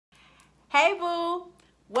Hey boo,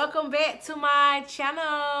 welcome back to my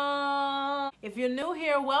channel. If you're new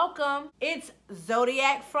here, welcome. It's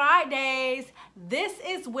Zodiac Fridays. This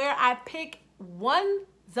is where I pick one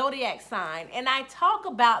zodiac sign and I talk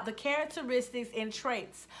about the characteristics and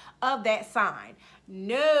traits of that sign.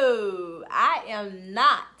 No, I am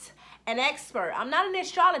not an expert. I'm not an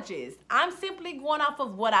astrologist. I'm simply going off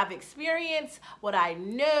of what I've experienced, what I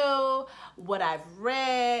know, what I've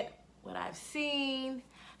read, what I've seen.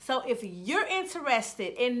 So if you're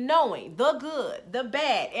interested in knowing the good, the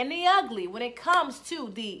bad, and the ugly when it comes to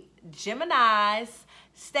the Geminis,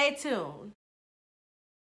 stay tuned.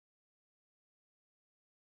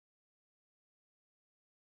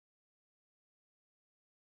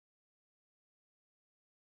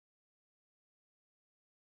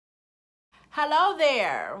 Hello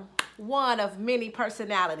there, one of many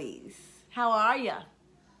personalities. How are ya?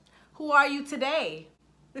 Who are you today?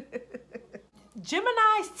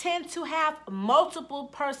 Geminis tend to have multiple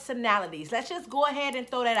personalities. Let's just go ahead and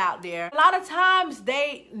throw that out there. A lot of times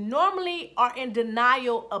they normally are in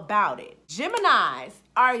denial about it. Geminis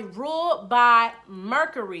are ruled by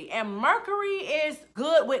Mercury, and Mercury is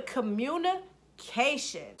good with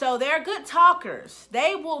communication. So they're good talkers.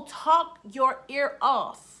 They will talk your ear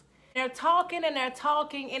off. They're talking and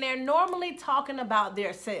they're normally talking about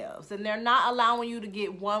themselves and they're not allowing you to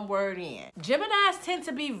get one word in. Geminis tend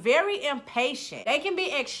to be very impatient. They can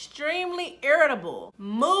be extremely irritable,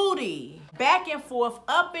 moody, back and forth,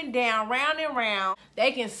 up and down, round and round.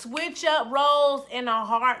 They can switch up roles in a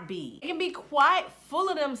heartbeat. They can be quite full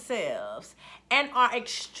of themselves and are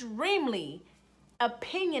extremely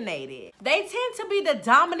opinionated. They tend to be the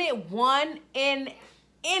dominant one in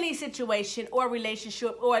any situation or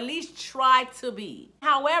relationship, or at least try to be.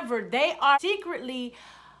 However, they are secretly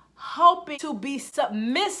hoping to be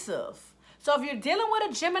submissive. So if you're dealing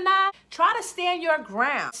with a Gemini, try to stand your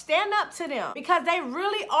ground. Stand up to them because they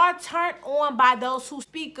really are turned on by those who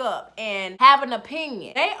speak up and have an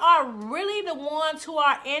opinion. They are really the ones who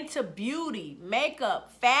are into beauty,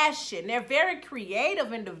 makeup, fashion. They're very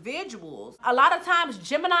creative individuals. A lot of times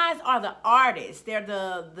Geminis are the artists. They're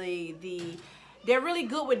they're really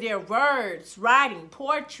good with their words, writing,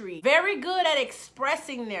 poetry, very good at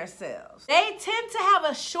expressing themselves. They tend to have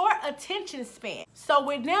a short attention span. So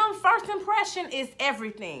with them, first impression is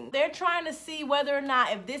everything. They're trying to see whether or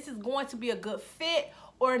not if this is going to be a good fit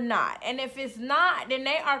or not. And if it's not, then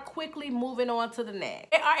they are quickly moving on to the next.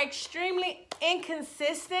 They are extremely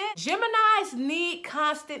inconsistent. Geminis need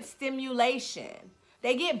constant stimulation.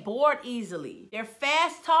 They get bored easily. They're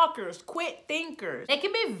fast talkers, quick thinkers. They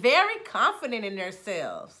can be very confident in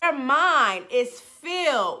themselves. Their mind is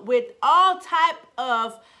filled with all type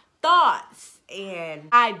of thoughts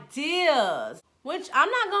and ideas, which I'm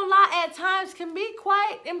not gonna lie, at times can be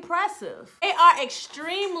quite impressive. They are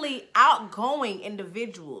extremely outgoing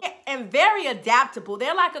individuals and very adaptable.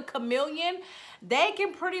 They're like a chameleon. They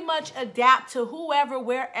can pretty much adapt to whoever,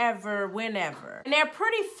 wherever, whenever. And they're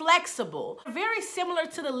pretty flexible. Very similar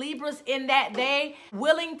to the Libras in that they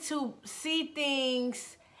willing to see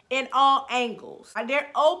things in all angles. They're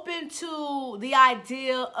open to the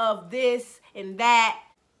idea of this and that,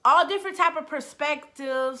 all different type of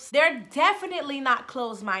perspectives. They're definitely not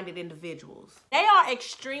closed-minded individuals. They are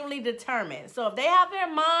extremely determined. So if they have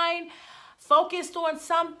their mind focused on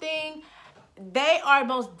something, they are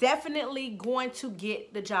most definitely going to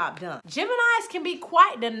get the job done. Geminis can be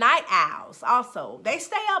quite the night owls also. They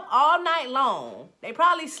stay up all night long. They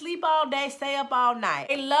probably sleep all day, stay up all night.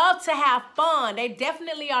 They love to have fun. They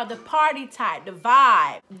definitely are the party type, the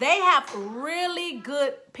vibe. They have really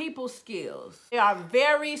good people skills. They are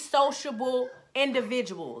very sociable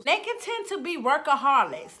individuals. They can tend to be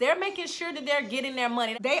workaholics. They're making sure that they're getting their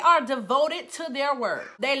money. They are devoted to their work.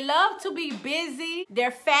 They love to be busy.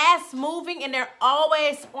 They're fast moving and they're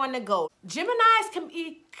always on the go. Geminis can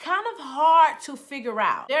be kind of hard to figure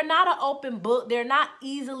out. They're not an open book. They're not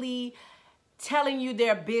easily telling you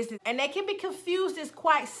their business, and they can be confused as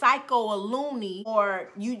quite psycho or loony,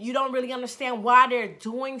 or you don't really understand why they're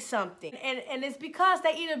doing something, and it's because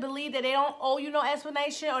they either believe that they don't owe you no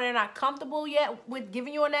explanation or they're not comfortable yet with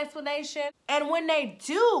giving you an explanation. And when they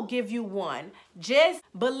do give you one, just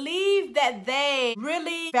believe that they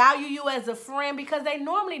really value you as a friend, because they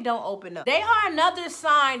normally don't open up. They are another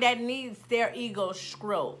sign that needs their ego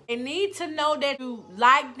stroked. They need to know that you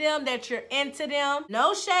like them, that you're into them.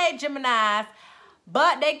 No shade, Geminis,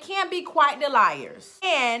 but they can be quite the liars.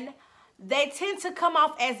 And they tend to come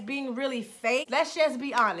off as being really fake. Let's just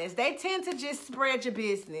be honest. They tend to just spread your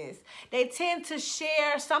business. They tend to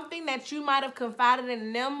share something that you might have confided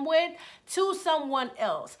in them with to someone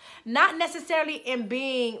else. Not necessarily in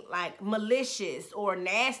being like malicious or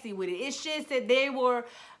nasty with it. It's just that they were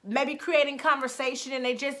maybe creating conversation and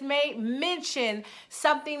they just may mention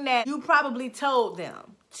something that you probably told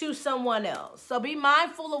them to someone else. So be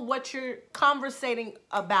mindful of what you're conversating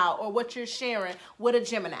about or what you're sharing with a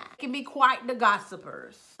Gemini. It can be quite the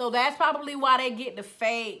gossipers. So that's probably why they get the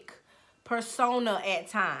fake persona at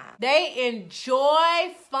times. They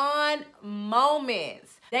enjoy fun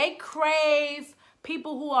moments. They crave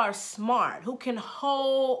people who are smart, who can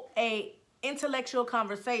hold a intellectual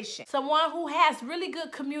conversation, someone who has really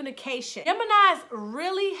good communication. Geminis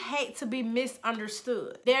really hate to be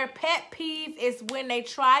misunderstood. Their pet peeve is when they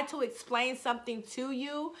try to explain something to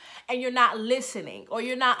you and you're not listening or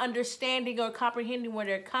you're not understanding or comprehending where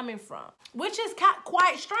they're coming from, which is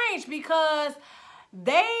quite strange because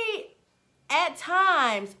they at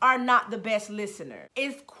times are not the best listener.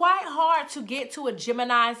 It's quite hard to get to a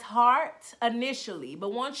Gemini's heart initially,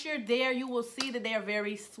 but once you're there, you will see that they're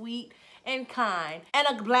very sweet and kind and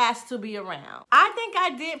a blast to be around. I think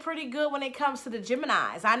I did pretty good when it comes to the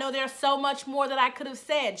Geminis. I know there's so much more that I could have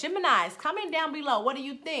said. Geminis, comment down below. What do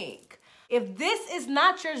you think? If this is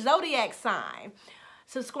not your zodiac sign,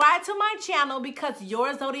 subscribe to my channel because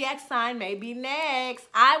your zodiac sign may be next.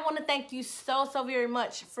 I want to thank you so very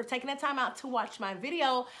much for taking the time out to watch my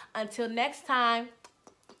video. Until next time,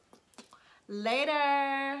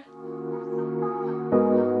 later.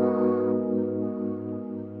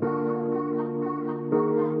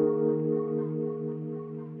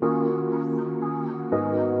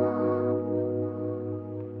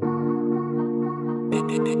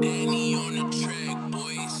 Danny on the track,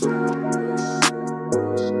 boys.